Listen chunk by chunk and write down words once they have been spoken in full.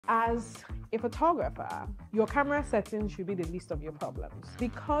As a photographer, your camera settings should be the least of your problems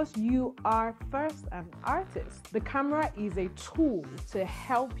because you are first an artist. The camera is a tool to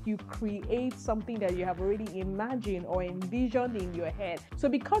help you create something that you have already imagined or envisioned in your head. So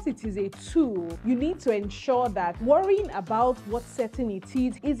because it is a tool, you need to ensure that worrying about what setting it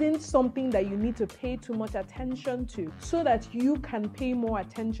is isn't something that you need to pay too much attention to, so that you can pay more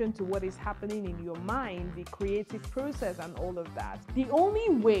attention to what is happening in your mind, the creative process and all of that. The only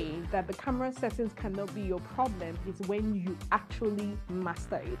way that the camera settings cannot be your problem is when you actually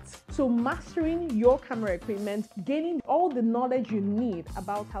master it. So mastering your camera equipment, gaining all the knowledge you need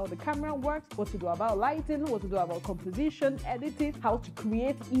about how the camera works, what to do about lighting, what to do about composition, editing, how to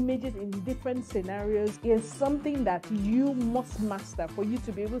create images in different scenarios is something that you must master for you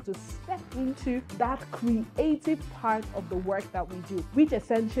to be able to step into that creative part of the work that we do, which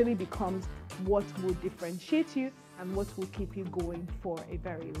essentially becomes what will differentiate you and what will keep you going for a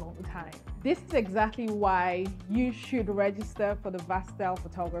very long time. This is exactly why you should register for the Versatile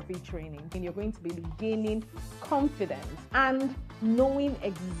Photography training. And you're going to be gaining confidence and knowing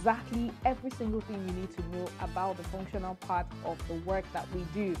exactly every single thing you need to know about the functional part of the work that we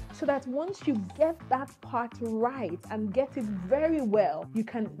do, so that once you get that part right and get it very well, you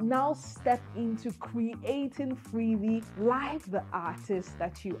can now step into creating freely like the artist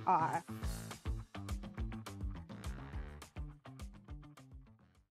that you are.